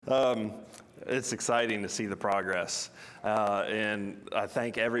It's exciting to see the progress. And I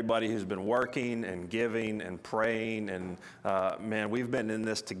thank everybody who's been working and giving and praying. And man, we've been in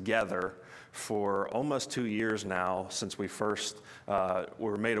this together for almost 2 years now since we first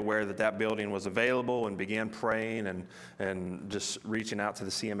were made aware that that building was available and began praying and just reaching out to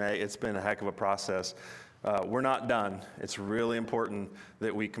the CMA. It's been a heck of a process. We're not done. It's really important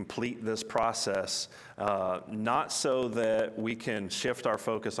that we complete this process, not so that we can shift our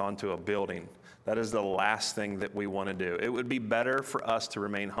focus onto a building. That is the last thing that we want to do. It would be better for us to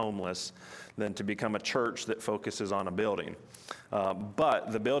remain homeless than to become a church that focuses on a building.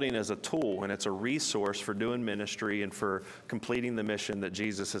 But the building is a tool and it's a resource for doing ministry and for completing the mission that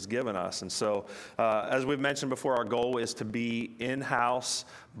Jesus has given us. And so, as we've mentioned before, our goal is to be in-house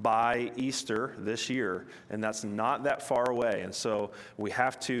by Easter this year, and that's not that far away. And so we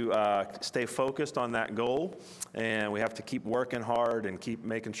have to stay focused on that goal, and we have to keep working hard and keep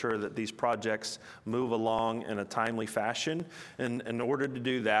making sure that these projects move along in a timely fashion. And in order to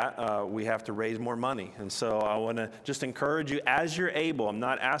do that, we have to raise more money. And so I want to just encourage you, as you're able, I'm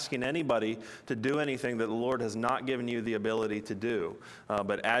not asking anybody to do anything that the Lord has not given you the ability to do.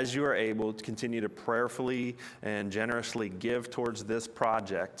 But as you are able, to continue to prayerfully and generously give towards this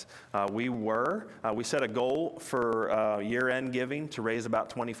project. We set a goal for year-end giving to raise about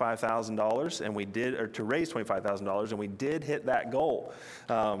 $25,000, and we did, or to raise $25,000, and we did hit that goal.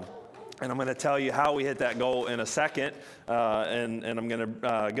 And I'm going to tell you how we hit that goal in a second, and I'm going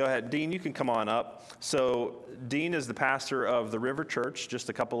to go ahead. Dean, you can come on up. So Dean is the pastor of the River Church, just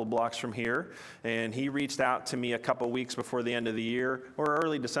a couple of blocks from here, and he reached out to me a couple of weeks before the end of the year, or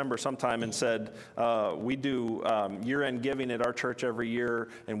early December sometime, and said, we do year-end giving at our church every year,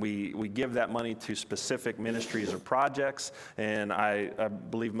 and we give that money to specific ministries or projects, and I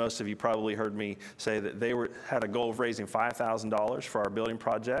believe most of you probably heard me say that they had a goal of raising $5,000 for our building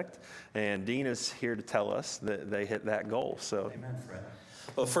project, and Dean is here to tell us that they hit that goal. So, amen, Fred.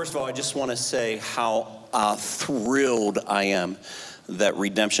 Well, first of all, I just want to say how thrilled I am that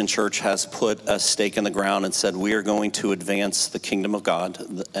Redemption Church has put a stake in the ground and said we are going to advance the kingdom of God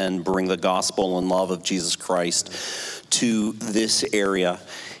and bring the gospel and love of Jesus Christ to this area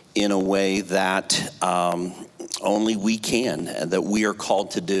in a way that only we can, and that we are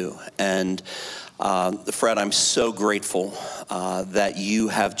called to do. And Fred, I'm so grateful that you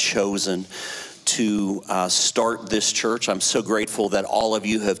have chosen to start this church. I'm so grateful that all of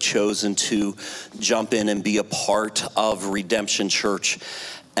you have chosen to jump in and be a part of Redemption Church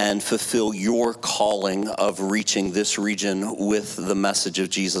and fulfill your calling of reaching this region with the message of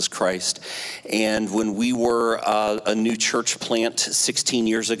Jesus Christ. And when we were a new church plant 16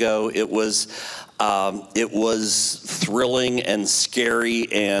 years ago, it was thrilling and scary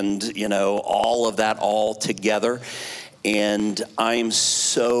and, all of that all together. And I'm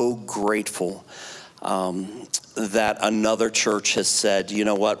so grateful that another church has said, you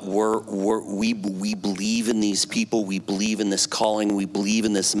know what, we believe in these people, we believe in this calling, we believe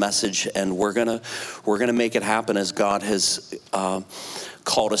in this message, and we're gonna make it happen as God has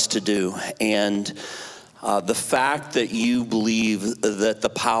called us to do. And the fact that you believe that the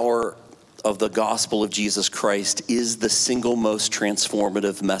power of the gospel of Jesus Christ is the single most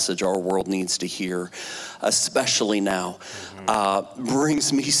transformative message our world needs to hear, especially now,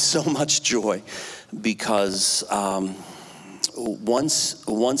 brings me so much joy, because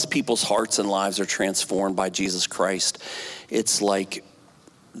once people's hearts and lives are transformed by Jesus Christ, it's like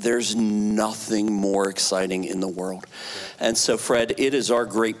there's nothing more exciting in the world. And so, Fred, it is our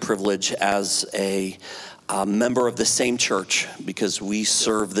great privilege as a member of the same church, because we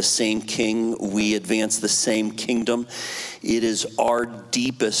serve the same King, we advance the same kingdom. It is our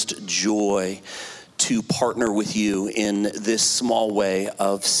deepest joy to partner with you in this small way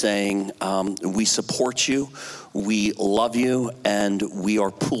of saying, we support you, we love you, and we are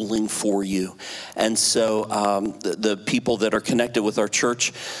pulling for you. And so the people that are connected with our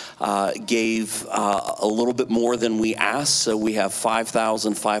church gave a little bit more than we asked, so we have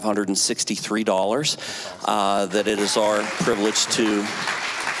 $5,563 that it is our privilege to.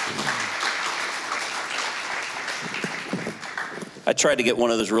 I tried to get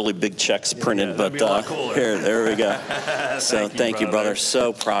one of those really big checks printed, but there we go. So thank you, brother.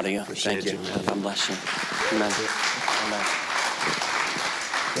 So proud of you. Appreciate Thank you. God bless you. Amen. Amen.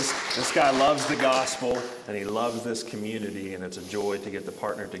 This guy loves the gospel, and he loves this community, and it's a joy to get to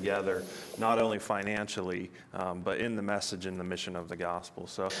partner together, not only financially, but in the message and the mission of the gospel.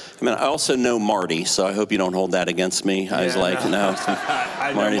 So, I mean, I also know Marty, so I hope you don't hold that against me. I was like, no.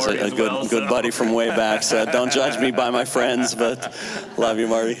 Marty's a good buddy from way back, so don't judge me by my friends, but love you,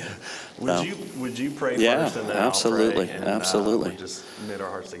 Marty. Would you pray Yeah, first and then absolutely, I'll pray? And, absolutely. We'll just knit our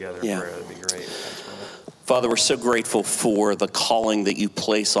hearts together in Yeah. prayer. That'd be great. Thanks, brother. Father, we're so grateful for the calling that you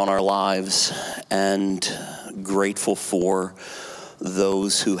place on our lives, and grateful for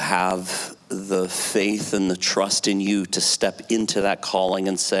those who have the faith and the trust in you to step into that calling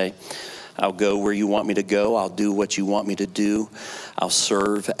and say, I'll go where you want me to go. I'll do what you want me to do. I'll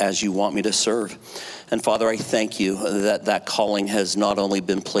serve as you want me to serve. And Father, I thank you that that calling has not only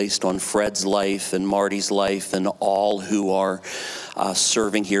been placed on Fred's life and Marty's life and all who are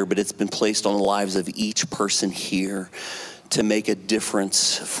serving here, but it's been placed on the lives of each person here to make a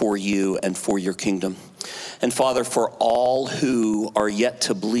difference for you and for your kingdom. And Father, for all who are yet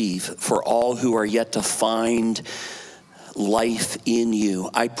to believe, for all who are yet to find life in you,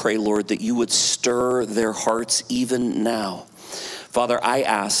 I pray, Lord, that you would stir their hearts even now. Father, I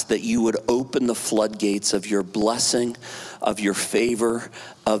ask that you would open the floodgates of your blessing, of your favor,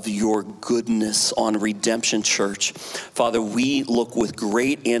 of your goodness on Redemption Church. Father, we look with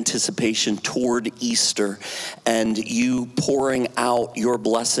great anticipation toward Easter and you pouring out your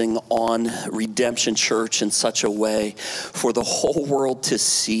blessing on Redemption Church in such a way for the whole world to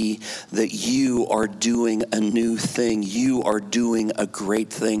see that you are doing a new thing. You are doing a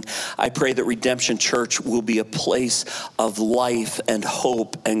great thing. I pray that Redemption Church will be a place of life and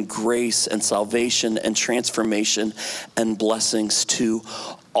hope and grace and salvation and transformation and blessings to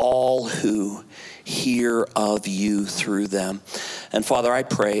all who hear of you through them. And Father, I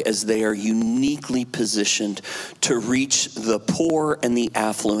pray as they are uniquely positioned to reach the poor and the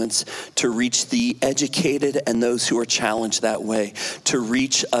affluent, to reach the educated and those who are challenged that way, to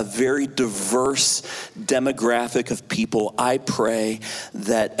reach a very diverse demographic of people, I pray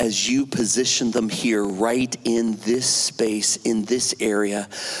that as you position them here right in this space, in this area,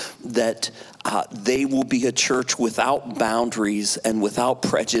 that they will be a church without boundaries and without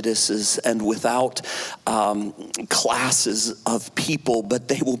prejudices and without classes of people, but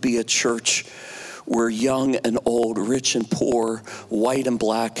they will be a church where young and old, rich and poor, white and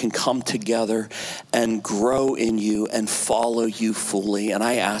black can come together and grow in you and follow you fully. And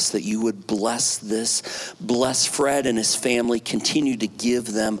I ask that you would bless this, bless Fred and his family, continue to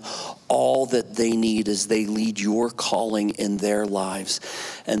give them all that they need as they lead your calling in their lives.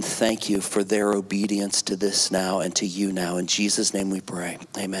 And thank you for their obedience to this now and to you now. In Jesus' name we pray.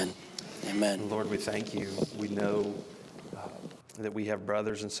 Amen. Amen. Lord, we thank you. We know that we have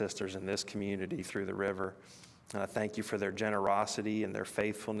brothers and sisters in this community through the river. And I thank you for their generosity and their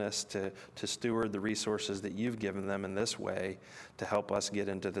faithfulness to steward the resources that you've given them in this way to help us get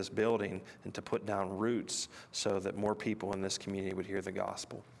into this building and to put down roots so that more people in this community would hear the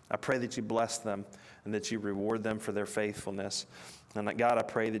gospel. I pray that you bless them and that you reward them for their faithfulness. And God, I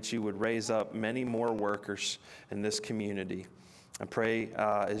pray that you would raise up many more workers in this community. I pray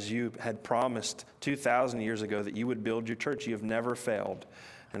as you had promised 2,000 years ago that you would build your church. You have never failed.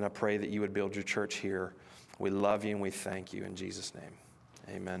 And I pray that you would build your church here. We love you and we thank you in Jesus'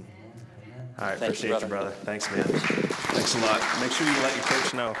 name. Amen. All right, appreciate you, brother. Thanks, man. Thanks a lot. Make sure you let your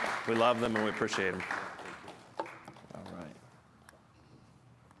church know we love them and we appreciate them.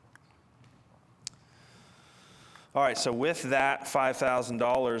 All right, so with that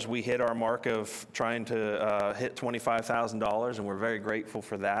 $5,000, we hit our mark of trying to hit $25,000, and we're very grateful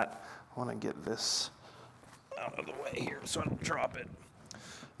for that. I want to get this out of the way here so I don't drop it.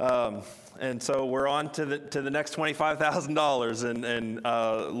 And so we're on to the next $25,000, and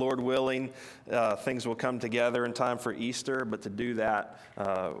Lord willing, things will come together in time for Easter. But to do that,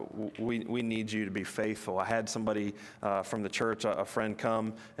 we need you to be faithful. I had somebody from the church, a friend,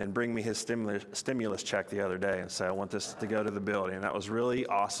 come and bring me his stimulus check the other day and say, I want this to go to the building. And that was really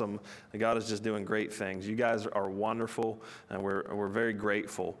awesome. God is just doing great things. You guys are wonderful, and we're very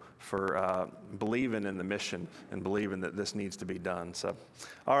grateful for believing in the mission and believing that this needs to be done. So,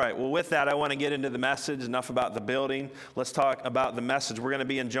 all right, well, with that, I want to get into the message. Enough about the building. Let's talk about the message. We're going to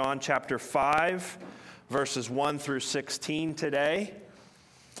be in John chapter 5, verses 1 through 16 today,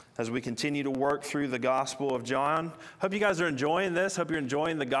 as we continue to work through the Gospel of John. Hope you guys are enjoying this. Hope you're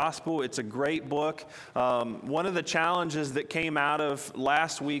enjoying the Gospel. It's a great book. One of the challenges that came out of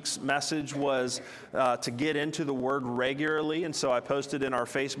last week's message was to get into the Word regularly, and so I posted in our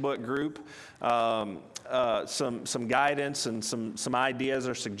Facebook group some guidance and some ideas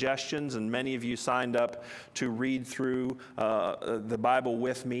or suggestions, and many of you signed up to read through the Bible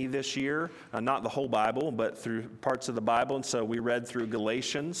with me this year. Not the whole Bible, but through parts of the Bible. And so we read through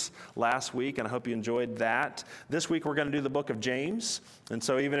Galatians last week, and I hope you enjoyed that. This week we're going to do the book of James. And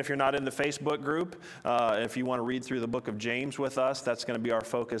so even if you're not in the Facebook group, if you want to read through the book of James with us, that's going to be our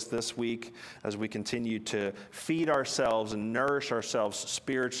focus this week as we continue to feed ourselves and nourish ourselves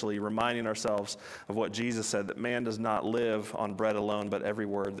spiritually, reminding ourselves of what Jesus said, that man does not live on bread alone, but every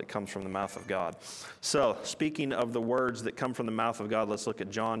word that comes from the mouth of God. So, speaking of the words that come from the mouth of God, let's look at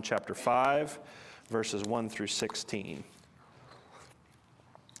John chapter 5, verses 1 through 16.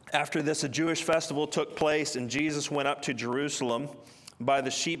 After this, a Jewish festival took place, and Jesus went up to Jerusalem. By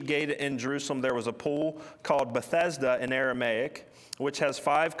the sheep gate in Jerusalem, there was a pool called Bethesda in Aramaic, which has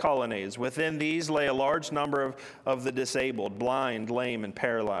 5 colonnades. Within these lay a large number of the disabled, blind, lame, and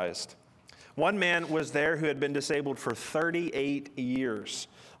paralyzed. One man was there who had been disabled for 38 years.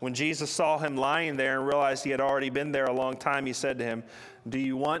 When Jesus saw him lying there and realized he had already been there a long time, he said to him, "Do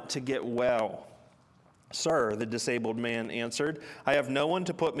you want to get well?" "Sir," the disabled man answered, "I have no one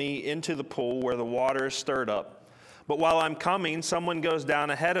to put me into the pool where the water is stirred up. But while I'm coming, someone goes down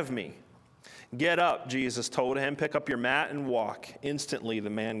ahead of me." "Get up," Jesus told him, "pick up your mat and walk." Instantly the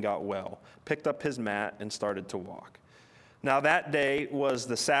man got well, picked up his mat, and started to walk. Now that day was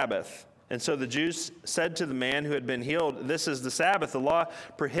the Sabbath. And so the Jews said to the man who had been healed, "This is the Sabbath. The law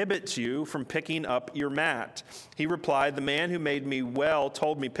prohibits you from picking up your mat." He replied, "The man who made me well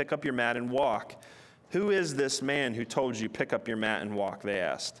told me, 'Pick up your mat and walk.'" "Who is this man who told you, 'Pick up your mat and walk'?" they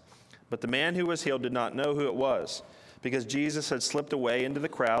asked. But the man who was healed did not know who it was, because Jesus had slipped away into the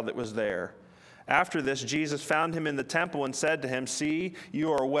crowd that was there. After this, Jesus found him in the temple and said to him, "See,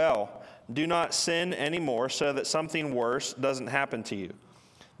 you are well. Do not sin anymore, so that something worse doesn't happen to you."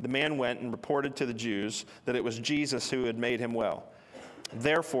 The man went and reported to the Jews that it was Jesus who had made him well.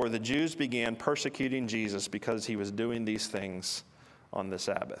 Therefore, the Jews began persecuting Jesus because he was doing these things on the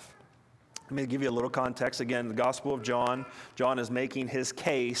Sabbath. Let me give you a little context. Again, the Gospel of John. John is making his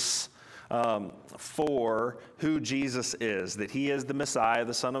case for who Jesus is, that he is the Messiah,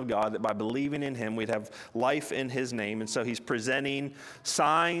 the Son of God, that by believing in him, we'd have life in his name. And so he's presenting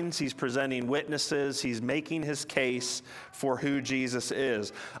signs, he's presenting witnesses, he's making his case for who Jesus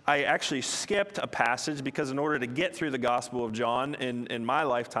is. I actually skipped a passage because in order to get through the Gospel of John in my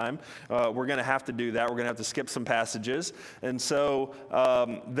lifetime, we're going to have to do that. We're going to have to skip some passages. And so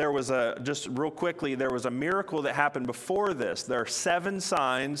there was just real quickly, there was a miracle that happened before this. There are 7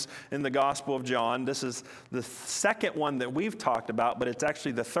 signs in the Gospel of John. This is the second one that we've talked about, but it's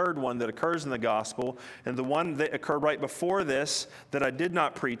actually the third one that occurs in the Gospel. And the one that occurred right before this that I did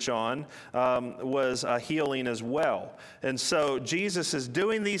not preach on was a healing as well. And so Jesus is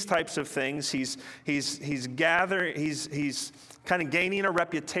doing these types of things. He's kind of gaining a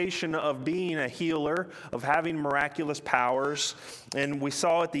reputation of being a healer, of having miraculous powers. And we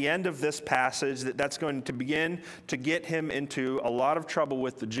saw at the end of this passage that that's going to begin to get him into a lot of trouble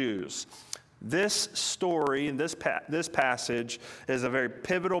with the Jews. This story, this passage, is a very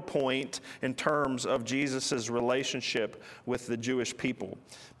pivotal point in terms of Jesus' relationship with the Jewish people,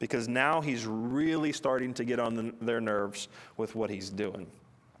 because now he's really starting to get on their nerves with what he's doing.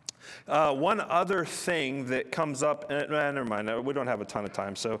 One other thing that comes up, never mind, we don't have a ton of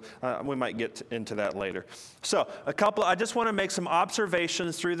time, so we might get into that later. So I just want to make some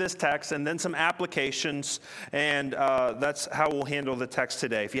observations through this text and then some applications, and that's how we'll handle the text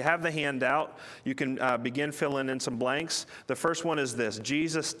today. If you have the handout, you can begin filling in some blanks. The first one is this: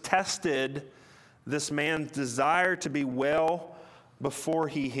 Jesus tested this man's desire to be well before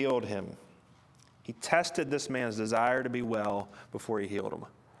he healed him. He tested this man's desire to be well before he healed him.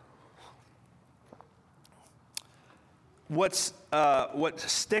 What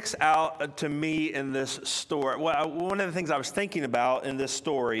sticks out to me in this story, one of the things I was thinking about in this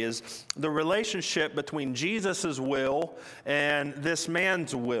story is the relationship between Jesus' will and this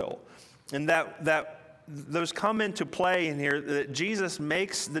man's will. And that those come into play in here, that Jesus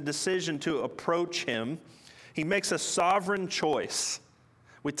makes the decision to approach him. He makes a sovereign choice.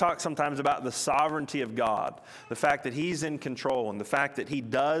 We talk sometimes about the sovereignty of God, the fact that he's in control and the fact that he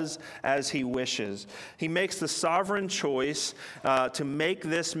does as he wishes. He makes the sovereign choice to make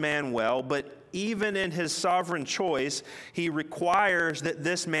this man well, but even in his sovereign choice, he requires that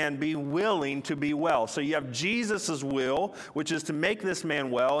this man be willing to be well. So you have Jesus' will, which is to make this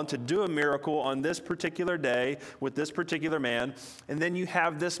man well and to do a miracle on this particular day with this particular man. And then you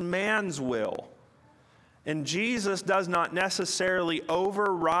have this man's will. And Jesus does not necessarily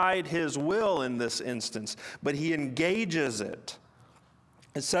override his will in this instance, but he engages it.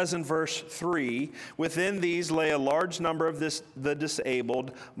 It says in verse 3, within these lay a large number of the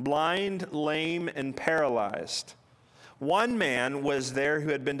disabled, blind, lame, and paralyzed. One man was there who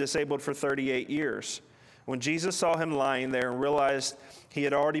had been disabled for 38 years. When Jesus saw him lying there and realized he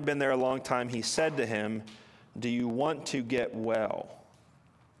had already been there a long time, he said to him, "Do you want to get well?"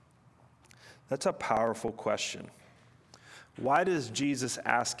 That's a powerful question. Why does Jesus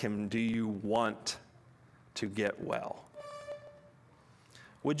ask him, "Do you want to get well?"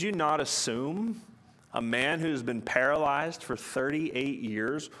 Would you not assume a man who's been paralyzed for 38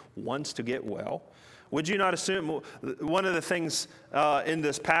 years wants to get well? Would you not assume? One of the things in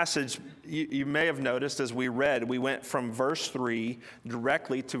this passage you may have noticed as we read, we went from verse 3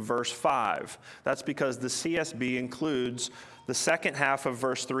 directly to verse 5. That's because the CSB includes the second half of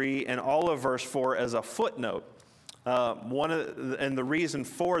verse 3 and all of verse 4 as a footnote. And the reason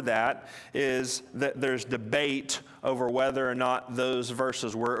for that is that there's debate over whether or not those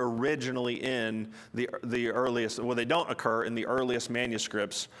verses were originally in the earliest, well, they don't occur in the earliest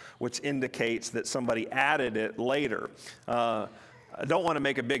manuscripts, which indicates that somebody added it later. I don't want to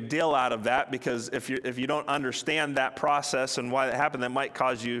make a big deal out of that, because if you don't understand that process and why it happened, that might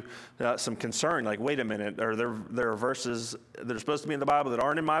cause you some concern. Like, wait a minute, are there verses that are supposed to be in the Bible that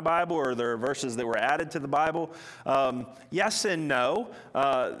aren't in my Bible, or are there verses that were added to the Bible? Yes and no.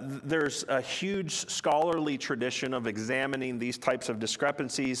 There's a huge scholarly tradition of examining these types of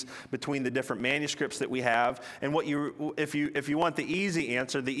discrepancies between the different manuscripts that we have. And if you want the easy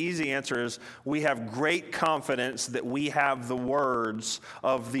answer is we have great confidence that we have the words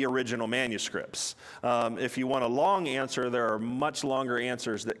of the original manuscripts. If you want a long answer, there are much longer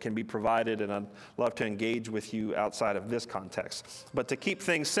answers that can be provided, and I'd love to engage with you outside of this context. But to keep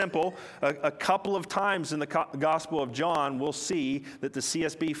things simple, a couple of times in the Gospel of John, we'll see that the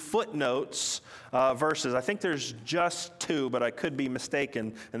CSB footnotes verses. I think there's just 2, but I could be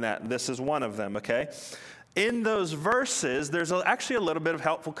mistaken in that. This is one of them, okay? In those verses, there's actually a little bit of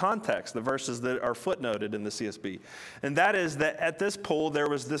helpful context, the verses that are footnoted in the CSB. And that is that at this pool, there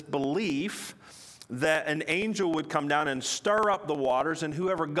was this belief that an angel would come down and stir up the waters, and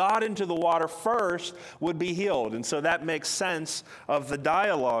whoever got into the water first would be healed. And so that makes sense of the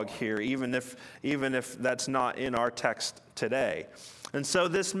dialogue here, even if that's not in our text today. And so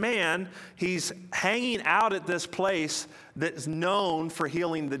this man, he's hanging out at this place that's known for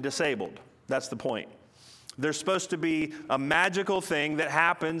healing the disabled. That's the point. There's supposed to be a magical thing that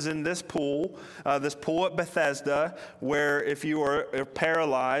happens in this pool at Bethesda, where if you are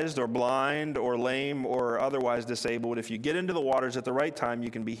paralyzed or blind or lame or otherwise disabled, if you get into the waters at the right time, you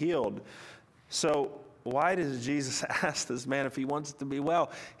can be healed. So why does Jesus ask this man if he wants to be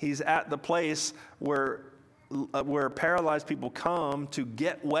well? He's at the place where paralyzed people come to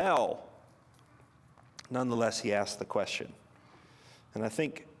get well. Nonetheless, he asks the question. And I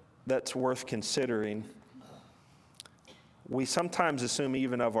think that's worth considering. We sometimes assume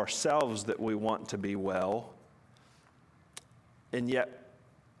even of ourselves that we want to be well. And yet,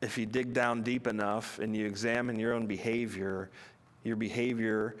 if you dig down deep enough and you examine your own behavior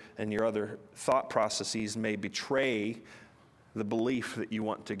and your other thought processes may betray the belief that you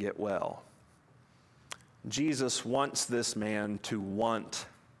want to get well. Jesus wants this man to want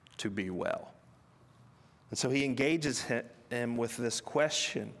to be well. And so he engages him with this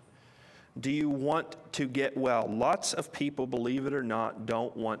question. Do you want to get well? Lots of people, believe it or not,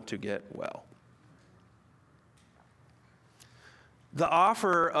 don't want to get well. The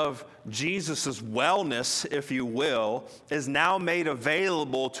offer of Jesus' wellness, if you will, is now made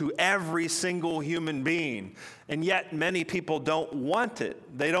available to every single human being. And yet many people don't want it.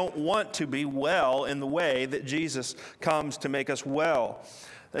 They don't want to be well in the way that Jesus comes to make us well.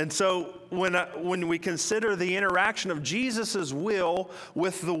 And so when we consider the interaction of Jesus' will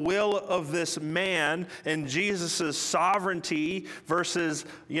with the will of this man and Jesus' sovereignty versus,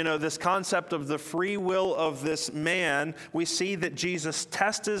 this concept of the free will of this man, we see that Jesus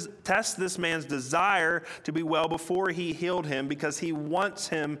tests this man's desire to be well before he healed him, because he wants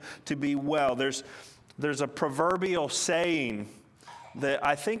him to be well. There's a proverbial saying that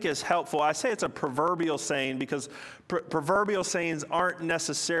I think is helpful. I say it's a proverbial saying because proverbial sayings aren't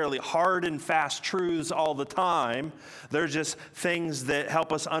necessarily hard and fast truths all the time. They're just things that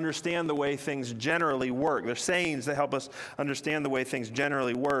help us understand the way things generally work. They're sayings that help us understand the way things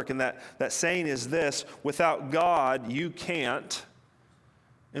generally work. And that saying is this: without God, you can't,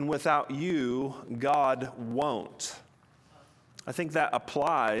 and without you, God won't. I think that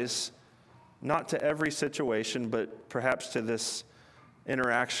applies not to every situation, but perhaps to this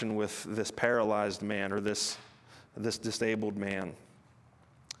interaction with this paralyzed man or this disabled man.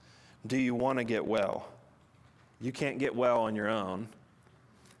 Do you want to get well? You can't get well on your own.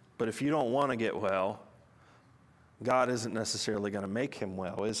 But if you don't want to get well, God isn't necessarily going to make him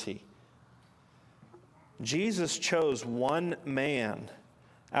well, is he? Jesus chose one man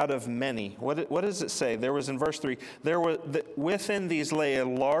out of many. What does it say? There was in verse 3, within these lay a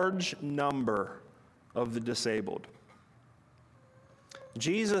large number of the disabled.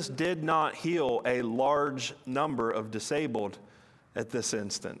 Jesus did not heal a large number of disabled at this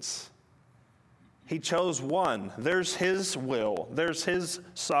instance. He chose one. There's his will. There's his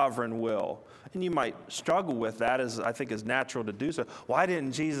sovereign will. And you might struggle with that, as I think is natural to do so. Why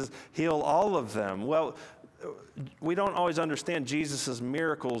didn't Jesus heal all of them? Well, we don't always understand Jesus'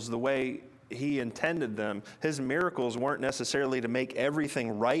 miracles the way he intended them. His miracles weren't necessarily to make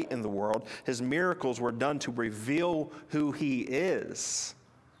everything right in the world. His miracles were done to reveal who he is.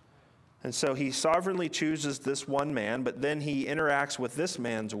 And so he sovereignly chooses this one man, but then he interacts with this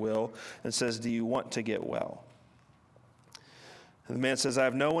man's will and says, do you want to get well? And the man says, I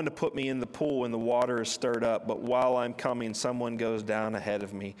have no one to put me in the pool when the water is stirred up, but while I'm coming, someone goes down ahead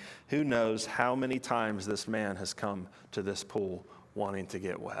of me. Who knows how many times this man has come to this pool wanting to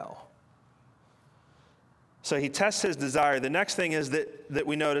get well? So he tests his desire. The next thing is that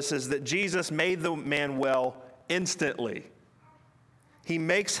we notice is that Jesus made the man well instantly. He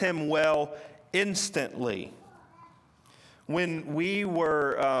makes him well instantly. When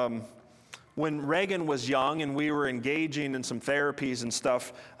Reagan was young and we were engaging in some therapies and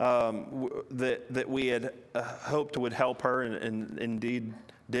stuff that we had hoped would help her and indeed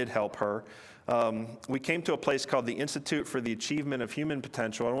did help her, we came to a place called the Institute for the Achievement of Human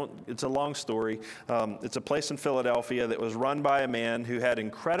Potential. It's a long story. It's a place in Philadelphia that was run by a man who had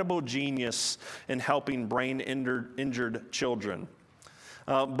incredible genius in helping brain-injured children.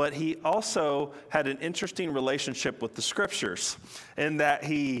 But he also had an interesting relationship with the scriptures in that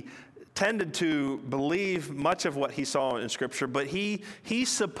he tended to believe much of what he saw in Scripture, but he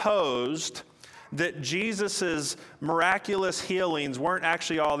supposed that Jesus' miraculous healings weren't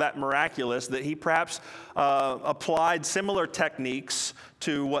actually all that miraculous, that he perhaps applied similar techniques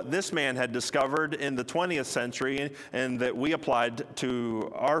to what this man had discovered in the 20th century and that we applied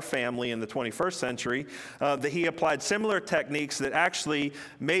to our family in the 21st century, that he applied similar techniques that actually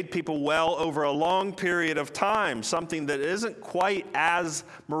made people well over a long period of time, something that isn't quite as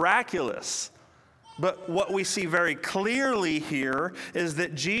miraculous. But what we see very clearly here is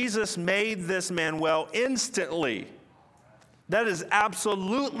that Jesus made this man well instantly. That is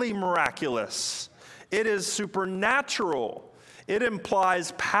absolutely miraculous. It is supernatural. It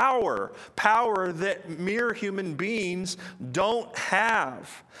implies power that mere human beings don't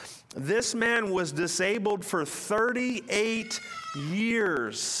have. This man was disabled for 38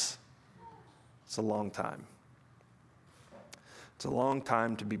 years. It's a long time. It's a long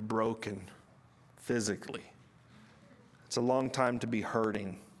time to be broken physically. It's a long time to be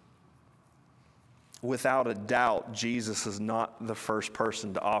hurting. Without a doubt, Jesus is not the first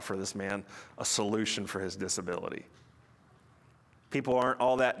person to offer this man a solution for his disability. People aren't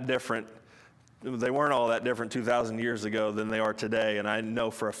all that different. They weren't all that different 2,000 years ago than they are today. And I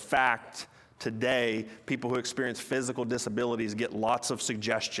know for a fact today, people who experience physical disabilities get lots of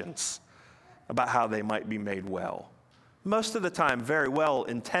suggestions about how they might be made well. Most of the time, very well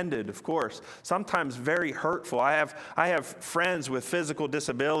intended, of course. Sometimes very hurtful. I have friends with physical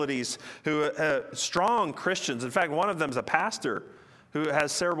disabilities who strong Christians. In fact, one of them is a pastor who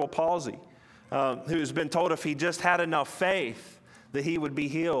has cerebral palsy, who's been told if he just had enough faith that he would be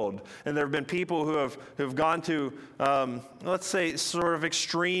healed. And there have been people who have gone to, let's say, sort of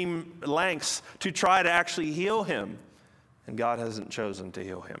extreme lengths to try to actually heal him, and God hasn't chosen to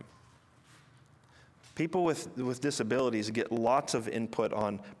heal him. People with disabilities get lots of input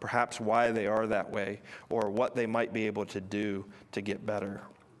on perhaps why they are that way or what they might be able to do to get better.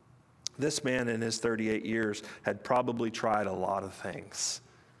 This man in his 38 years had probably tried a lot of things.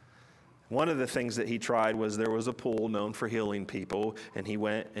 One of the things that he tried was there was a pool known for healing people, and he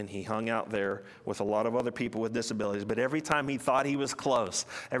went and he hung out there with a lot of other people with disabilities. But every time he thought he was close,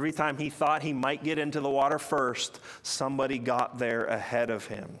 every time he thought he might get into the water first, somebody got there ahead of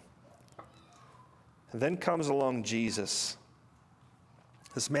him. And then comes along Jesus.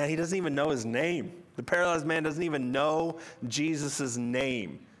 This man, he doesn't even know his name. The paralyzed man doesn't even know Jesus'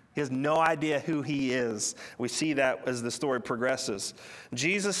 name. He has no idea who he is. We see that as the story progresses.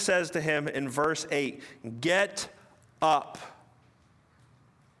 Jesus says to him in verse 8, "Get up.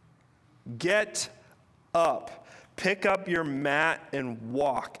 Get up. Pick up your mat and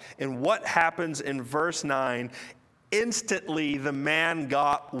walk." And what happens in verse 9? Instantly the man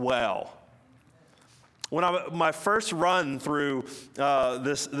got well. When my first run through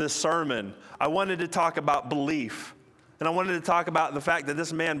this sermon, I wanted to talk about belief. And I wanted to talk about the fact that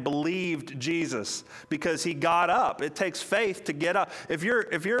this man believed Jesus because he got up. It takes faith to get up. If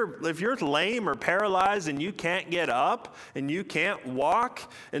you're lame or paralyzed and you can't get up and you can't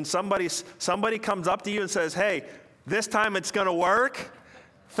walk, and somebody comes up to you and says, "Hey, this time it's going to work."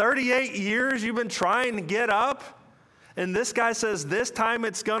 38 years you've been trying to get up, and this guy says, "This time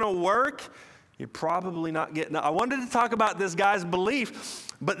it's going to work." You're probably not getting up. I wanted to talk about this guy's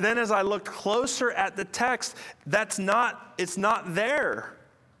belief, but then as I looked closer at the text, it's not there.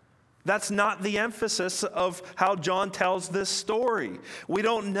 That's not the emphasis of how John tells this story. We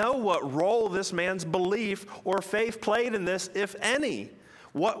don't know what role this man's belief or faith played in this, if any.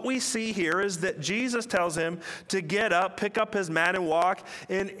 What we see here is that Jesus tells him to get up, pick up his mat, and walk,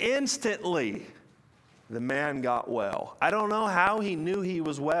 and instantly the man got well. I don't know how he knew he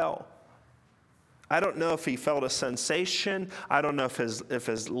was well. I don't know if he felt a sensation. I don't know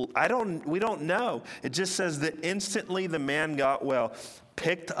we don't know. It just says that instantly the man got well,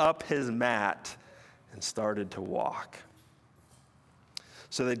 picked up his mat, and started to walk.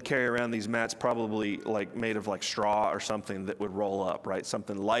 So they'd carry around these mats probably like made of like straw or something that would roll up, right?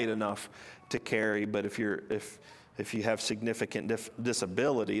 Something light enough to carry, but if you have significant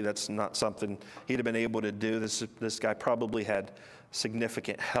disability, that's not something he'd have been able to do. This guy probably had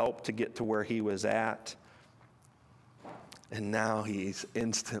significant help to get to where he was at. And now he's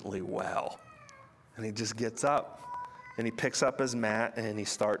instantly well. And he just gets up and he picks up his mat and he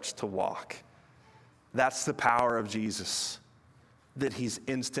starts to walk. That's the power of Jesus, that he's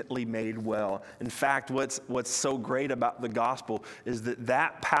instantly made well. In fact, what's so great about the gospel is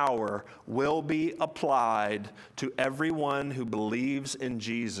that power will be applied to everyone who believes in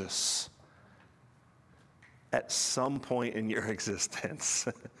Jesus at some point in your existence.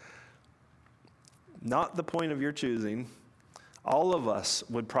 Not the point of your choosing. All of us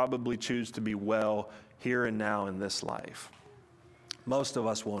would probably choose to be well here and now in this life. Most of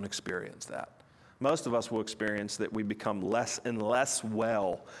us won't experience that. Most of us will experience that we become less and less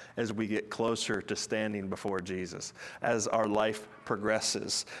well as we get closer to standing before Jesus, as our life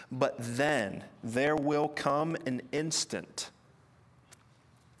progresses. But then there will come an instant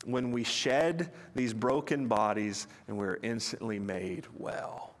when we shed these broken bodies and we're instantly made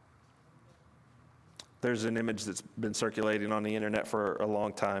well. There's an image that's been circulating on the internet for a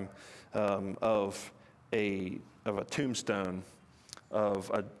long time of a tombstone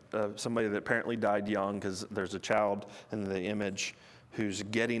of somebody that apparently died young, because there's a child in the image who's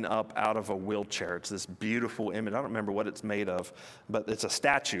getting up out of a wheelchair. It's this beautiful image. I don't remember what it's made of, but it's a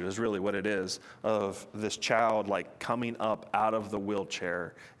statue is really what it is, of this child like coming up out of the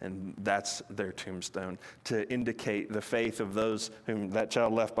wheelchair, and that's their tombstone to indicate the faith of those whom that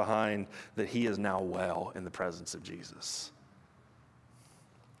child left behind, that he is now well in the presence of Jesus.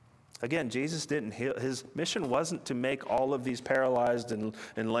 Again, Jesus didn't heal. His mission wasn't to make all of these paralyzed and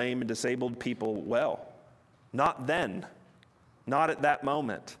lame and disabled people well. Not then. Not at that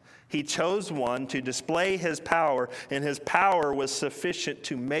moment. He chose one to display his power, and his power was sufficient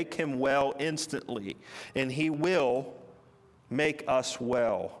to make him well instantly. And he will make us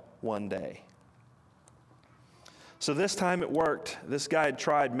well one day. So this time it worked. This guy had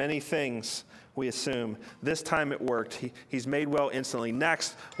tried many things, we assume. This time it worked. He's made well instantly.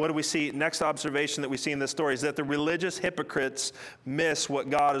 Next, what do we see? Next observation that we see in this story is that the religious hypocrites miss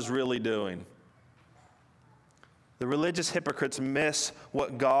what God is really doing. The religious hypocrites miss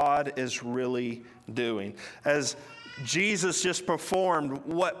what God is really doing. As Jesus just performed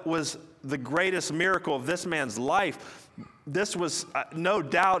what was the greatest miracle of this man's life, this was no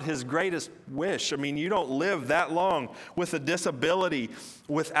doubt his greatest wish. I mean, you don't live that long with a disability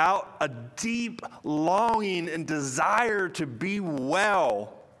without a deep longing and desire to be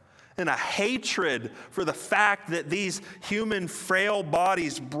well, and a hatred for the fact that these human frail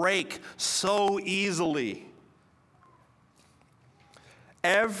bodies break so easily.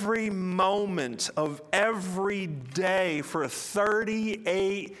 Every moment of every day for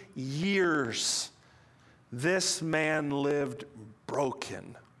 38 years, this man lived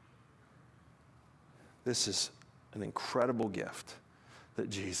broken. This is an incredible gift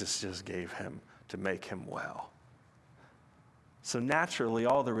that Jesus just gave him to make him well. So naturally,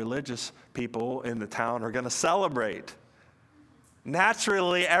 all the religious people in the town are going to celebrate.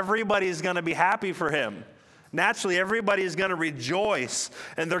 Naturally, everybody's going to be happy for him. Naturally, everybody is going to rejoice,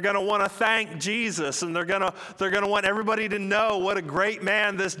 and they're going to want to thank Jesus, and they're going to want everybody to know what a great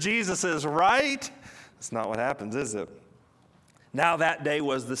man this Jesus is, right? That's not what happens, is it? Now that day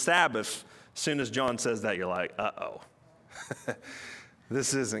was the Sabbath. As soon as John says that, you're like, uh-oh.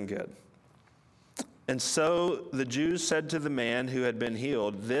 This isn't good. And so the Jews said to the man who had been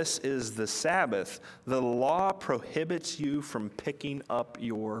healed, "This is the Sabbath. The law prohibits you from picking up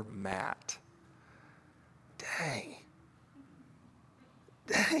your mat." Dang.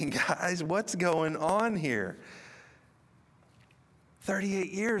 Dang, guys, what's going on here?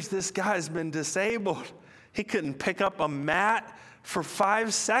 38 years, this guy's been disabled. He couldn't pick up a mat for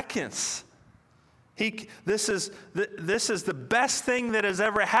 5 seconds. This is the best thing that has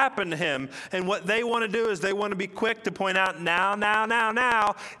ever happened to him. And what they want to do is they want to be quick to point out,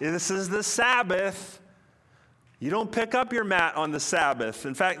 now, this is the Sabbath. You don't pick up your mat on the Sabbath.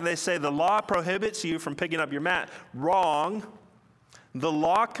 In fact, they say the law prohibits you from picking up your mat. Wrong. The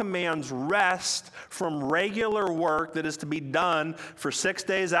law commands rest from regular work that is to be done for 6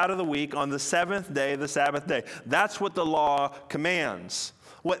 days out of the week on the seventh day, the Sabbath day. That's what the law commands.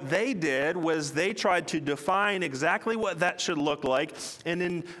 What they did was they tried to define exactly what that should look like,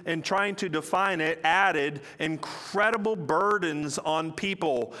 and in trying to define it, added incredible burdens on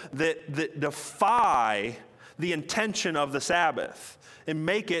people that defy the intention of the Sabbath and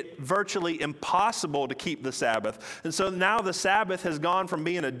make it virtually impossible to keep the Sabbath. And so now the Sabbath has gone from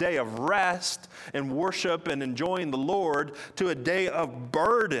being a day of rest and worship and enjoying the Lord to a day of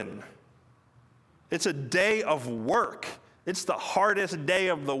burden. It's a day of work. It's the hardest day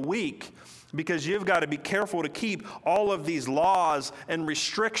of the week because you've got to be careful to keep all of these laws and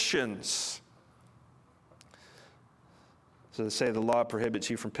restrictions. So they say the law prohibits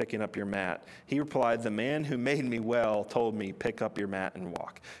you from picking up your mat. He replied, "The man who made me well told me, 'Pick up your mat and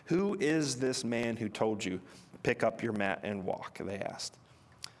walk.'" "Who is this man who told you, 'Pick up your mat and walk'?" they asked.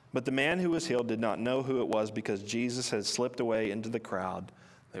 But the man who was healed did not know who it was because Jesus had slipped away into the crowd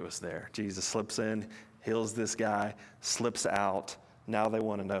that was there. Jesus slips in, heals this guy, slips out. Now they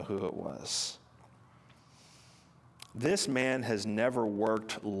want to know who it was. This man has never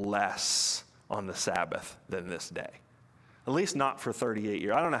worked less on the Sabbath than this day. At least not for 38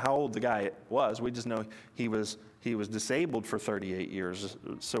 years. I don't know how old the guy was. We just know he was disabled for 38 years.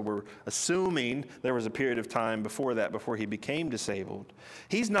 So we're assuming there was a period of time before that, before he became disabled.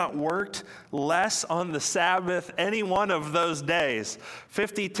 He's not worked less on the Sabbath any one of those days.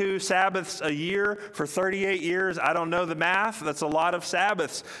 52 Sabbaths a year for 38 years. I don't know the math. That's a lot of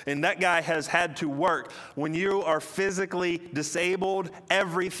Sabbaths. And that guy has had to work. When you are physically disabled,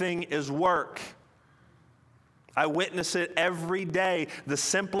 everything is work. I witness it every day. The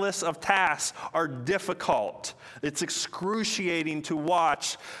simplest of tasks are difficult. It's excruciating to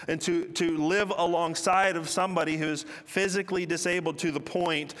watch and to live alongside of somebody who's physically disabled to the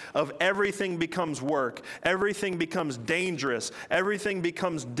point of everything becomes work. Everything becomes dangerous. Everything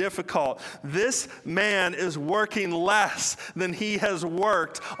becomes difficult. This man is working less than he has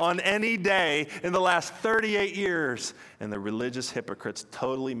worked on any day in the last 38 years. And the religious hypocrites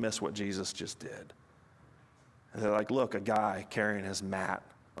totally miss what Jesus just did. And they're like, "Look, a guy carrying his mat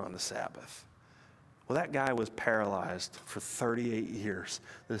on the Sabbath." Well, that guy was paralyzed for 38 years.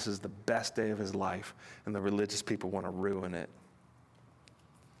 This is the best day of his life, and the religious people want to ruin it.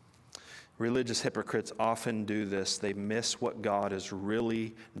 Religious hypocrites often do this. They miss what God is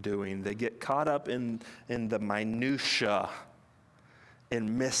really doing. They get caught up in the minutia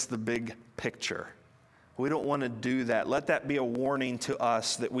and miss the big picture. We don't want to do that. Let that be a warning to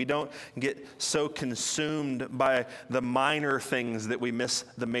us that we don't get so consumed by the minor things that we miss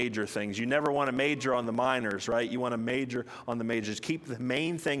the major things. You never want to major on the minors, right? You want to major on the majors. Keep the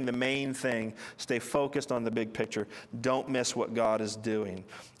main thing the main thing. Stay focused on the big picture. Don't miss what God is doing.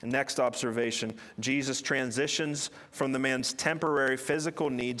 Next observation, Jesus transitions from the man's temporary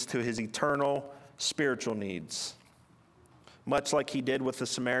physical needs to his eternal spiritual needs. Much like he did with the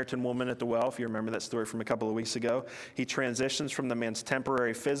Samaritan woman at the well, if you remember that story from a couple of weeks ago, he transitions from the man's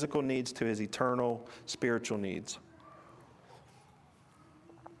temporary physical needs to his eternal spiritual needs.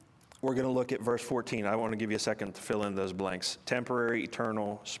 We're going to look at verse 14. I want to give you a second to fill in those blanks. Temporary,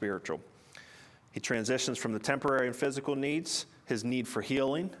 eternal, spiritual. He transitions from the temporary and physical needs, his need for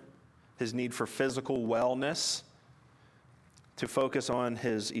healing, his need for physical wellness, to focus on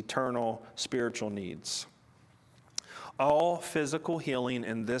his eternal spiritual needs. All physical healing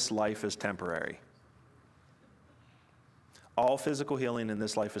in this life is temporary. All physical healing in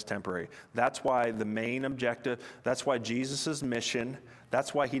this life is temporary. That's why the main objective, that's why Jesus' mission,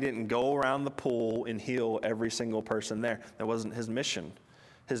 that's why he didn't go around the pool and heal every single person there. That wasn't his mission.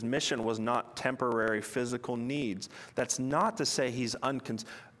 His mission was not temporary physical needs. That's not to say he's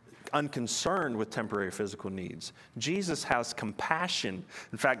unconcerned with temporary physical needs. Jesus has compassion.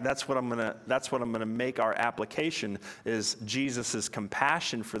 In fact, that's what I'm gonna make our application is Jesus'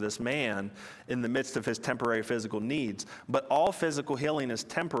 compassion for this man in the midst of his temporary physical needs. But all physical healing is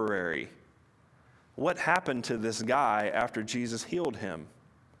temporary. What happened to this guy after Jesus healed him?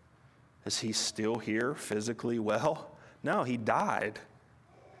 Is he still here physically well? No, he died.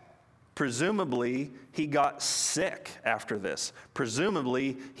 Presumably, he got sick after this.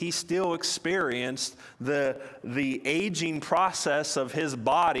 Presumably, he still experienced the aging process of his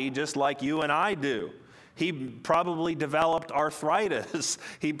body just like you and I do. He probably developed arthritis.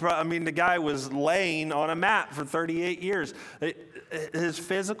 The guy was laying on a mat for 38 years. His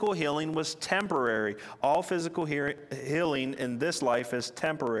physical healing was temporary. All physical healing in this life is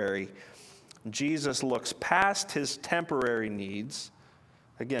temporary. Jesus looks past his temporary needs.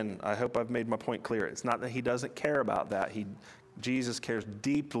 Again, I hope I've made my point clear. It's not that he doesn't care about that. Jesus cares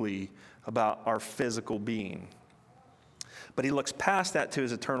deeply about our physical being. But he looks past that to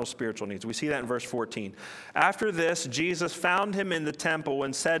his eternal spiritual needs. We see that in verse 14. After this, Jesus found him in the temple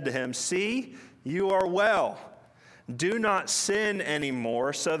and said to him, "See, you are well. Do not sin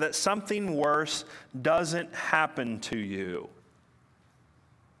anymore so that something worse doesn't happen to you."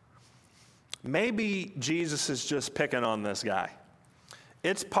 Maybe Jesus is just picking on this guy.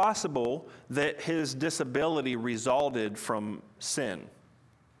 It's possible that his disability resulted from sin.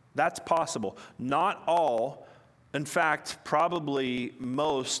 That's possible. Not all, in fact, probably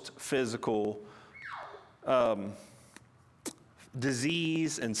most physical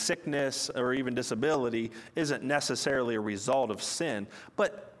disease and sickness or even disability isn't necessarily a result of sin,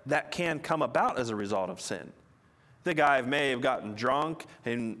 but that can come about as a result of sin. The guy may have gotten drunk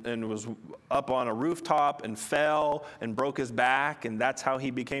and was up on a rooftop and fell and broke his back, and that's how he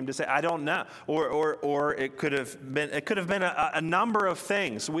became disabled. I don't know. Or it could have been a number of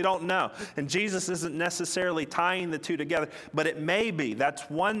things. We don't know. And Jesus isn't necessarily tying the two together, but it may be. That's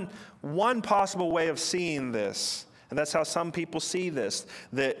one possible way of seeing this. And that's how some people see this,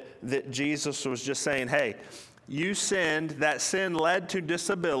 that Jesus was just saying, hey, you sinned, that sin led to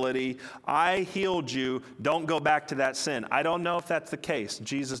disability, I healed you, don't go back to that sin. I don't know if that's the case.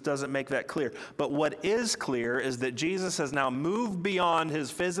 Jesus doesn't make that clear. But what is clear is that Jesus has now moved beyond his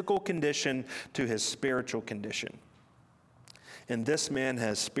physical condition to his spiritual condition. And this man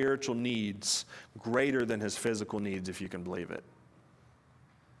has spiritual needs greater than his physical needs, if you can believe it.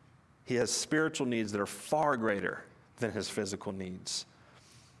 He has spiritual needs that are far greater than his physical needs.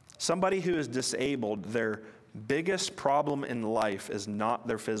 Somebody who is disabled, their biggest problem in life is not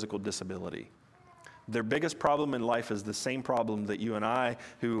their physical disability. Their biggest problem in life is the same problem that you and I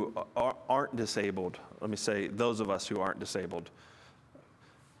who aren't disabled, let me say those of us who aren't disabled,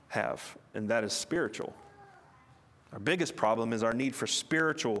 have, and that is spiritual. Our biggest problem is our need for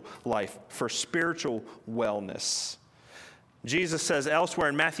spiritual life, for spiritual wellness. Jesus says elsewhere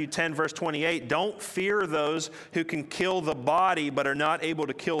in Matthew 10, verse 28, don't fear those who can kill the body but are not able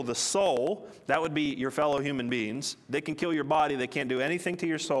to kill the soul. That would be your fellow human beings. They can kill your body. They can't do anything to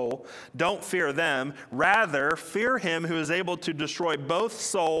your soul. Don't fear them. Rather, fear him who is able to destroy both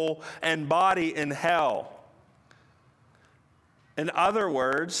soul and body in hell. In other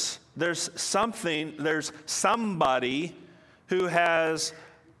words, there's somebody who has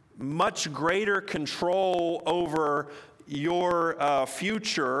much greater control over your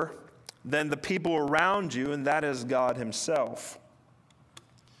future than the people around you, and that is God himself.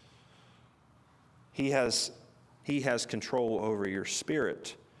 He has control over your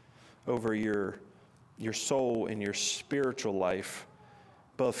spirit, over your soul and your spiritual life,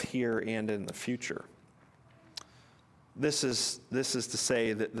 both here and in the future. This is to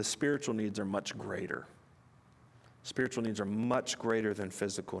say that the spiritual needs are much greater. Spiritual needs are much greater than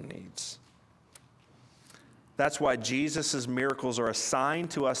physical needs. That's why Jesus' miracles are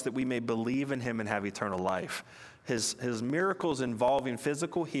assigned to us that we may believe in him and have eternal life. His miracles involving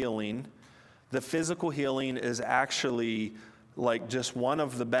physical healing, the physical healing is actually like just one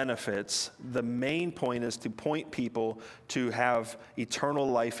of the benefits. The main point is to point people to have eternal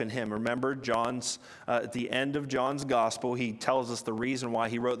life in him. Remember, at the end of John's gospel, he tells us the reason why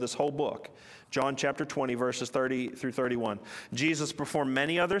he wrote this whole book. John chapter 20, verses 30 through 31. Jesus performed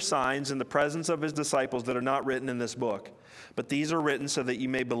many other signs in the presence of his disciples that are not written in this book. But these are written so that you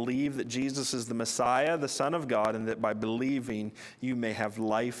may believe that Jesus is the Messiah, the Son of God, and that by believing you may have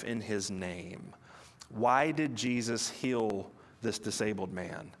life in his name. Why did Jesus heal this disabled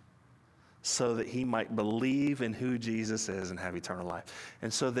man? So that he might believe in who Jesus is and have eternal life.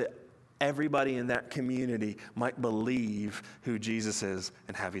 And so that everybody in that community might believe who Jesus is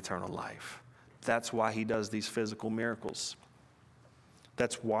and have eternal life. That's why he does these physical miracles.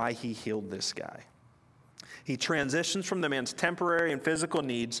 That's why he healed this guy. He transitions from the man's temporary and physical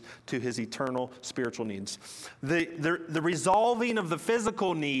needs to his eternal spiritual needs. The resolving of the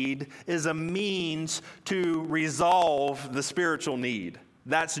physical need is a means to resolve the spiritual need.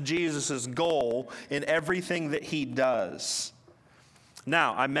 That's Jesus' goal in everything that he does.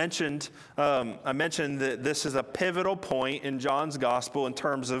 Now, I mentioned that this is a pivotal point in John's gospel in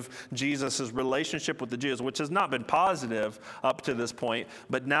terms of Jesus' relationship with the Jews, which has not been positive up to this point,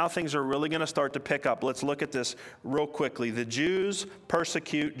 but now things are really going to start to pick up. Let's look at this real quickly. The Jews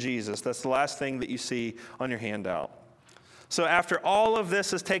persecute Jesus. That's the last thing that you see on your handout. So after all of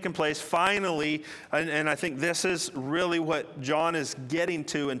this has taken place, finally, and I think this is really what John is getting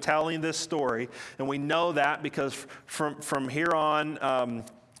to in telling this story, and we know that because from here on,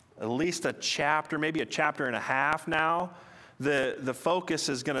 at least a chapter, maybe a chapter and a half now, the focus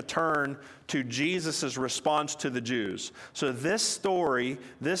is going to turn to Jesus' response to the Jews. So this story,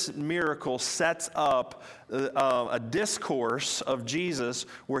 this miracle sets up a discourse of Jesus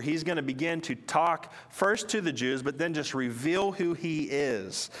where he's going to begin to talk first to the Jews, but then just reveal who he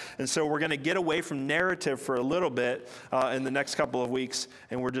is. And so we're going to get away from narrative for a little bit in the next couple of weeks,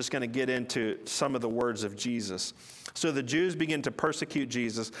 and we're just going to get into some of the words of Jesus. So the Jews begin to persecute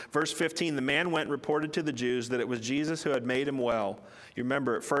Jesus. Verse 15, the man went and reported to the Jews that it was Jesus who had made him well. You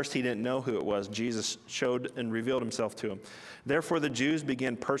remember, at first he didn't know who it was. Jesus showed and revealed himself to him. Therefore the Jews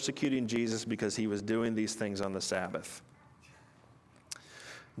began persecuting Jesus because he was doing these things on the Sabbath.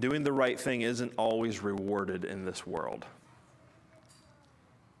 Doing the right thing isn't always rewarded in this world.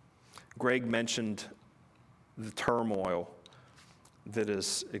 Greg mentioned the turmoil that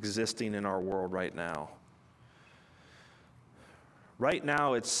is existing in our world right now. Right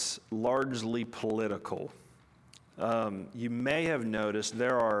now, it's largely political. You may have noticed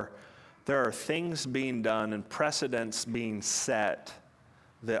there are things being done and precedents being set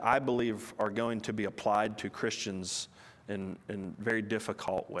that I believe are going to be applied to Christians in very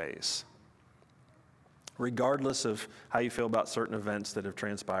difficult ways. Regardless of how you feel about certain events that have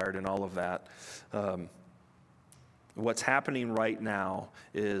transpired and all of that, what's happening right now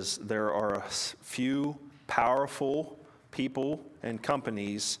is there are a few powerful people and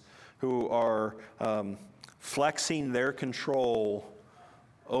companies who are flexing their control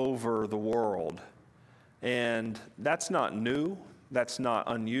over the world. And that's not new, that's not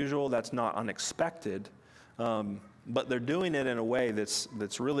unusual, that's not unexpected, but they're doing it in a way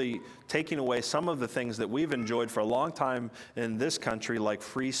that's really taking away some of the things that we've enjoyed for a long time in this country, like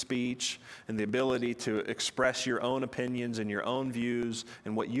free speech and the ability to express your own opinions and your own views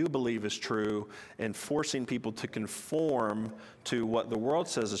and what you believe is true, and forcing people to conform to what the world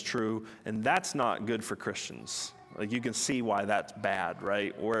says is true, and that's not good for Christians. Like, you can see why that's bad,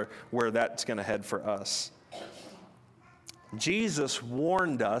 right? Where that's going to head for us. Jesus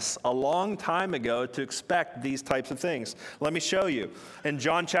warned us a long time ago to expect these types of things. Let me show you. In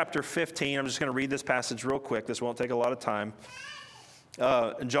John chapter 15, I'm just going to read this passage real quick. This won't take a lot of time.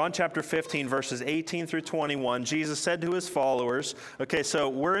 In John chapter 15, verses 18 through 21, Jesus said to his followers, okay, so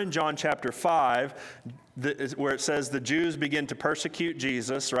we're in John chapter 5, where it says the Jews begin to persecute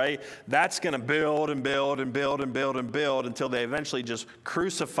Jesus, right? That's going to build and build and build and build and build until they eventually just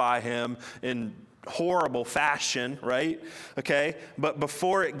crucify him in horrible fashion, right? Okay, but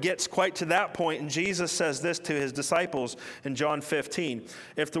before it gets quite to that point, and Jesus says this to his disciples in John 15,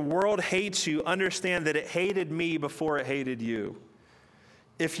 if the world hates you, understand that it hated me before it hated you.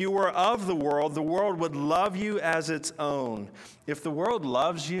 If you were of the world would love you as its own. If the world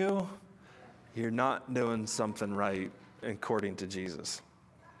loves you, you're not doing something right according to Jesus.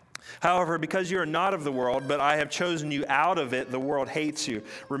 However, because you are not of the world, but I have chosen you out of it, the world hates you.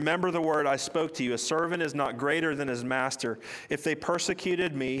 Remember the word I spoke to you. A servant is not greater than his master. If they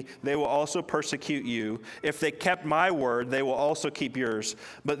persecuted me, they will also persecute you. If they kept my word, they will also keep yours.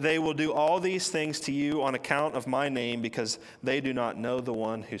 But they will do all these things to you on account of my name, because they do not know the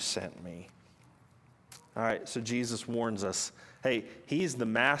one who sent me. All right, so Jesus warns us. Hey, he's the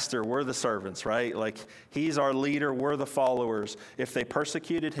master, we're the servants, right? Like, he's our leader, we're the followers. If they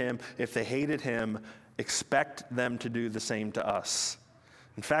persecuted him, if they hated him, expect them to do the same to us.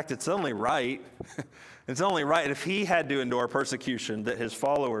 In fact, it's only right. It's only right if he had to endure persecution that his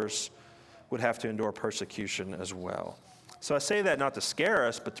followers would have to endure persecution as well. So I say that not to scare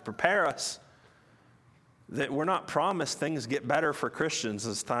us, but to prepare us that we're not promised things get better for Christians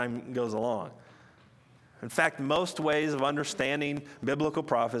as time goes along. In fact, most ways of understanding biblical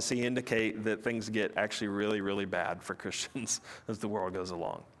prophecy indicate that things get actually really, really bad for Christians as the world goes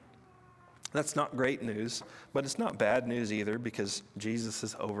along. That's not great news, but it's not bad news either, because Jesus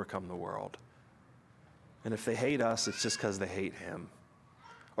has overcome the world. And if they hate us, it's just because they hate him.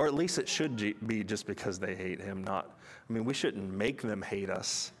 Or at least it should be just because they hate him, we shouldn't make them hate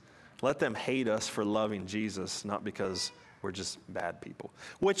us. Let them hate us for loving Jesus, not because we're just bad people.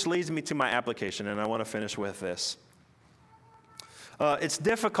 Which leads me to my application, and I want to finish with this. It's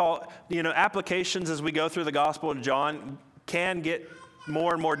difficult, applications as we go through the Gospel of John can get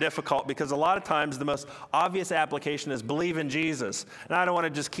more and more difficult because a lot of times the most obvious application is believe in Jesus. And I don't want to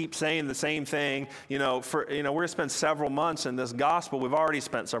just keep saying the same thing, we're going to spend several months in this gospel. We've already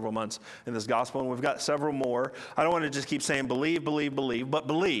spent several months in this gospel and we've got several more. I don't want to just keep saying believe, but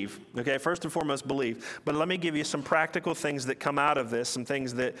believe, okay? First and foremost, believe. But let me give you some practical things that come out of this, some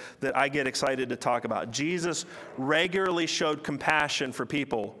things that I get excited to talk about. Jesus regularly showed compassion for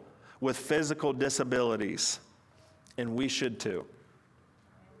people with physical disabilities, and we should too.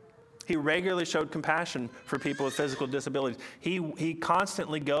 He regularly showed compassion for people with physical disabilities. He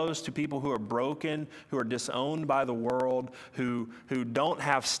constantly goes to people who are broken, who are disowned by the world, who don't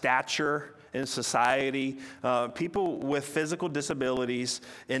have stature in society. People with physical disabilities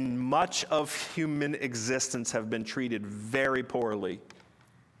in much of human existence have been treated very poorly.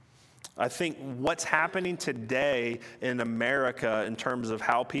 I think what's happening today in America in terms of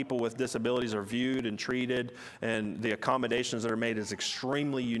how people with disabilities are viewed and treated and the accommodations that are made is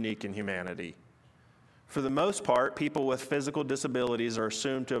extremely unique in humanity. For the most part, people with physical disabilities are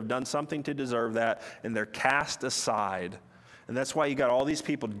assumed to have done something to deserve that, and they're cast aside. And that's why you got all these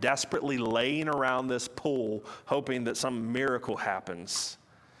people desperately laying around this pool hoping that some miracle happens.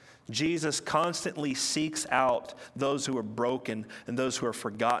 Jesus constantly seeks out those who are broken and those who are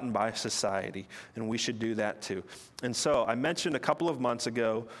forgotten by society, and we should do that too. And so I mentioned a couple of months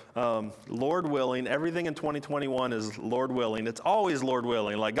ago, Lord willing, everything in 2021 is Lord willing. It's always Lord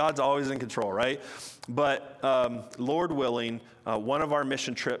willing, like God's always in control, right? But Lord willing, one of our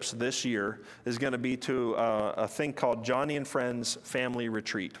mission trips this year is going to be to a thing called Johnny and Friends Family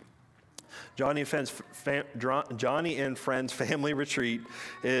Retreat. Johnny and Friends Family Retreat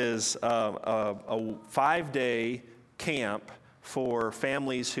is a 5-day camp for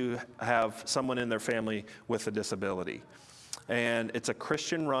families who have someone in their family with a disability. And it's a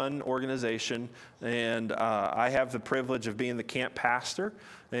Christian-run organization, and I have the privilege of being the camp pastor,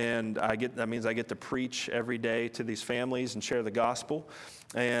 and that means I get to preach every day to these families and share the gospel.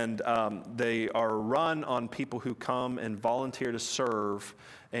 And they are run on people who come and volunteer to serve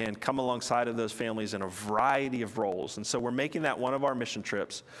and come alongside of those families in a variety of roles. And so we're making that one of our mission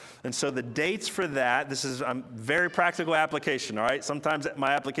trips. And so the dates for that, this is a very practical application, all right? Sometimes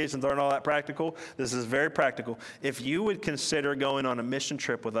my applications aren't all that practical. This is very practical. If you would consider going on a mission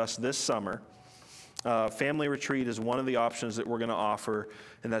trip with us this summer, Family Retreat is one of the options that we're going to offer,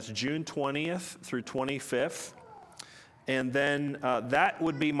 and that's June 20th through 25th. And then that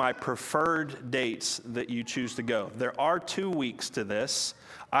would be my preferred dates that you choose to go. There are 2 weeks to this.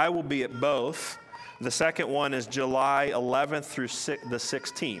 I will be at both. The second one is July 11th through the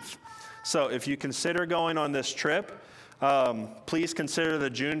 16th. So if you consider going on this trip, please consider the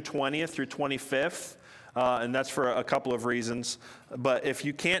June 20th through 25th. And that's for a couple of reasons. But if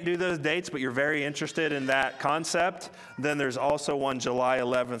you can't do those dates, but you're very interested in that concept, then there's also one July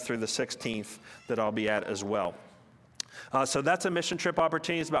 11th through the 16th that I'll be at as well. So that's a mission trip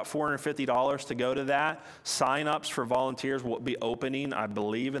opportunity. It's about $450 to go to that. Sign-ups for volunteers will be opening, I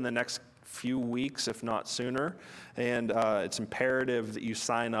believe, in the next few weeks, if not sooner. And it's imperative that you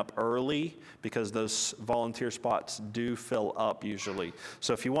sign up early because those volunteer spots do fill up usually.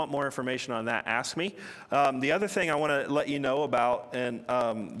 So if you want more information on that, ask me. The other thing I want to let you know about, and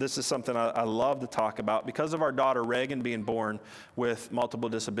this is something I love to talk about, because of our daughter Reagan being born with multiple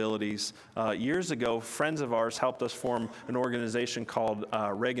disabilities, years ago, friends of ours helped us form an organization called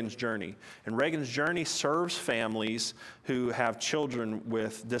Reagan's Journey. And Reagan's Journey serves families who have children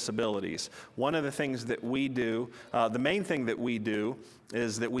with disabilities. One of the things that we do, the main thing that we do,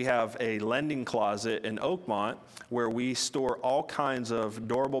 is that we have a lending closet in Oakmont where we store all kinds of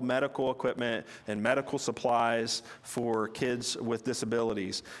durable medical equipment and medical supplies for kids with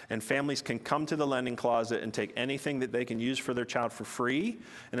disabilities. And families can come to the lending closet and take anything that they can use for their child for free.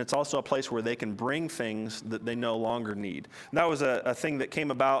 And it's also a place where they can bring things that they no longer need. And that was a thing that came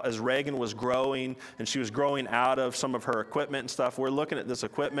about as Reagan was growing, and she was growing out of some of her equipment and stuff. We're looking at this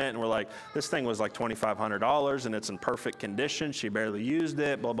equipment and we're like, this thing was like $2,500 and it's in perfect condition. She barely used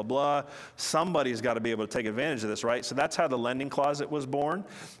it, blah, blah, blah. Somebody's got to be able to take advantage of this, right? So that's how the lending closet was born.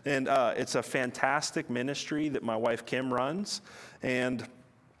 And it's a fantastic ministry that my wife Kim runs. And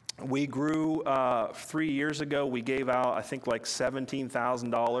we grew 3 years ago. We gave out, I think, like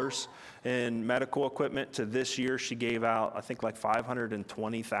 $17,000 in medical equipment to this year, she gave out, I think, like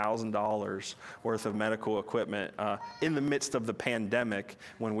 $520,000 worth of medical equipment in the midst of the pandemic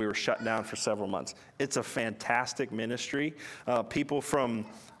when we were shut down for several months. It's a fantastic ministry. People from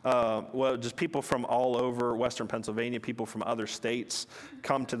just people from all over Western Pennsylvania, people from other states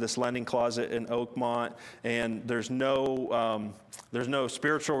come to this lending closet in Oakmont, and there's no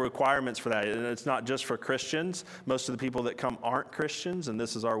spiritual requirements for that. And it's not just for Christians. Most of the people that come aren't Christians, and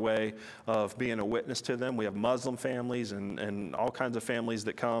this is our way of being a witness to them. We have Muslim families and all kinds of families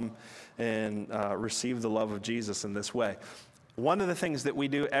that come and receive the love of Jesus in this way. One of the things that we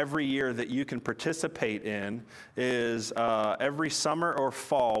do every year that you can participate in is every summer or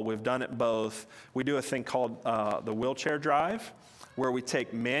fall, we've done it both, we do a thing called the wheelchair drive, where we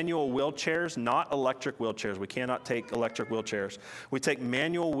take manual wheelchairs, not electric wheelchairs. We cannot take electric wheelchairs. We take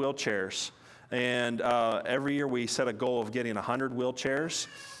manual wheelchairs, and every year we set a goal of getting 100 wheelchairs,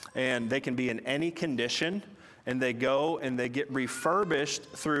 and they can be in any condition. And they go and they get refurbished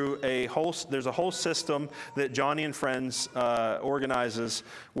through there's a whole system that Johnny and Friends organizes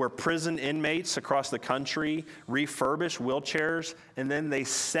where prison inmates across the country refurbish wheelchairs, and then they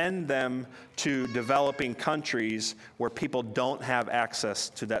send them to developing countries where people don't have access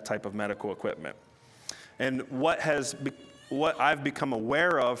to that type of medical equipment. And what I've become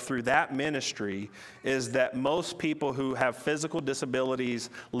aware of through that ministry is that most people who have physical disabilities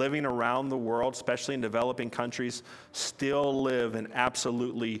living around the world, especially in developing countries, still live in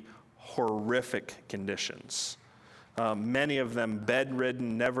absolutely horrific conditions. Many of them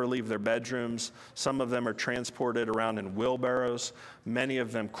bedridden, never leave their bedrooms. Some of them are transported around in wheelbarrows. Many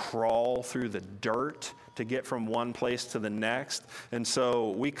of them crawl through the dirt to get from one place to the next. And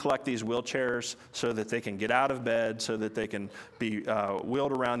so we collect these wheelchairs so that they can get out of bed, so that they can be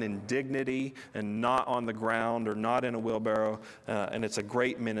wheeled around in dignity and not on the ground or not in a wheelbarrow. And it's a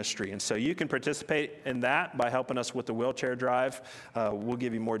great ministry. And so you can participate in that by helping us with the wheelchair drive. We'll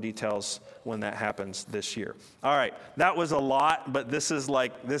give you more details when that happens this year. All right, that was a lot, but this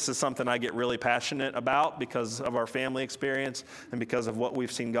is something I get really passionate about because of our family experience and because of what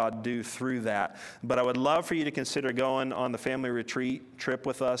we've seen God do through that. But I would love for you to consider going on the family retreat trip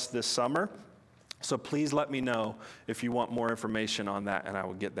with us this summer. So please let me know if you want more information on that, and I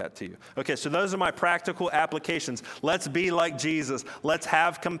will get that to you. Okay, so those are my practical applications. Let's be like Jesus. Let's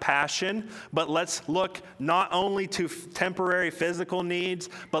have compassion, but let's look not only to temporary physical needs,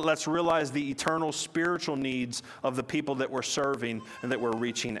 but let's realize the eternal spiritual needs of the people that we're serving and that we're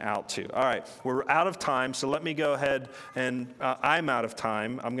reaching out to. All right, we're out of time, so let me go ahead and I'm out of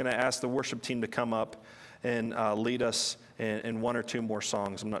time. I'm going to ask the worship team to come up and lead us in one or two more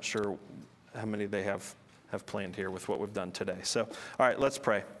songs. I'm not sure how many they have planned here with what we've done today. So, all right, let's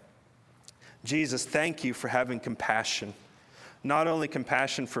pray. Jesus, thank you for having compassion. Not only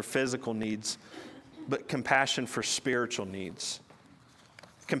compassion for physical needs, but compassion for spiritual needs.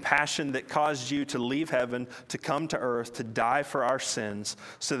 Compassion that caused you to leave heaven, to come to earth, to die for our sins,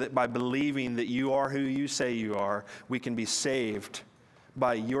 so that by believing that you are who you say you are, we can be saved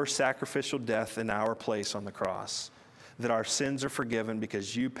by your sacrificial death in our place on the cross. That our sins are forgiven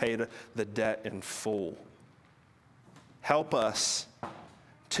because you paid the debt in full. Help us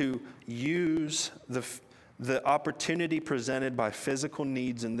to use the opportunity presented by physical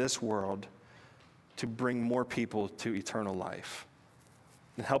needs in this world to bring more people to eternal life.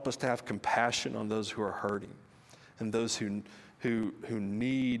 And help us to have compassion on those who are hurting and those who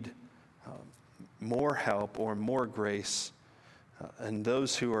need more help or more grace. And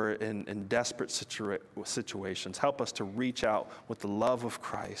those who are in desperate situations, help us to reach out with the love of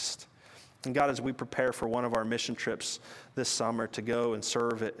Christ. And God, as we prepare for one of our mission trips this summer to go and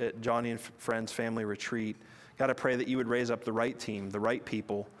serve at Johnny and Friends Family Retreat, God, I pray that you would raise up the right team, the right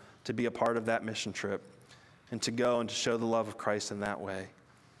people to be a part of that mission trip and to go and to show the love of Christ in that way.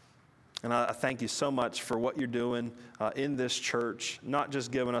 And I thank you so much for what you're doing in this church, not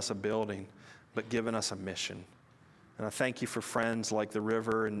just giving us a building, but giving us a mission. And I thank you for friends like the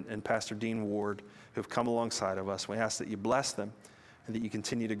River and Pastor Dean Ward who have come alongside of us. We ask that you bless them and that you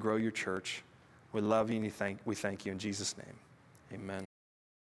continue to grow your church. We love you and we thank you in Jesus' name. Amen.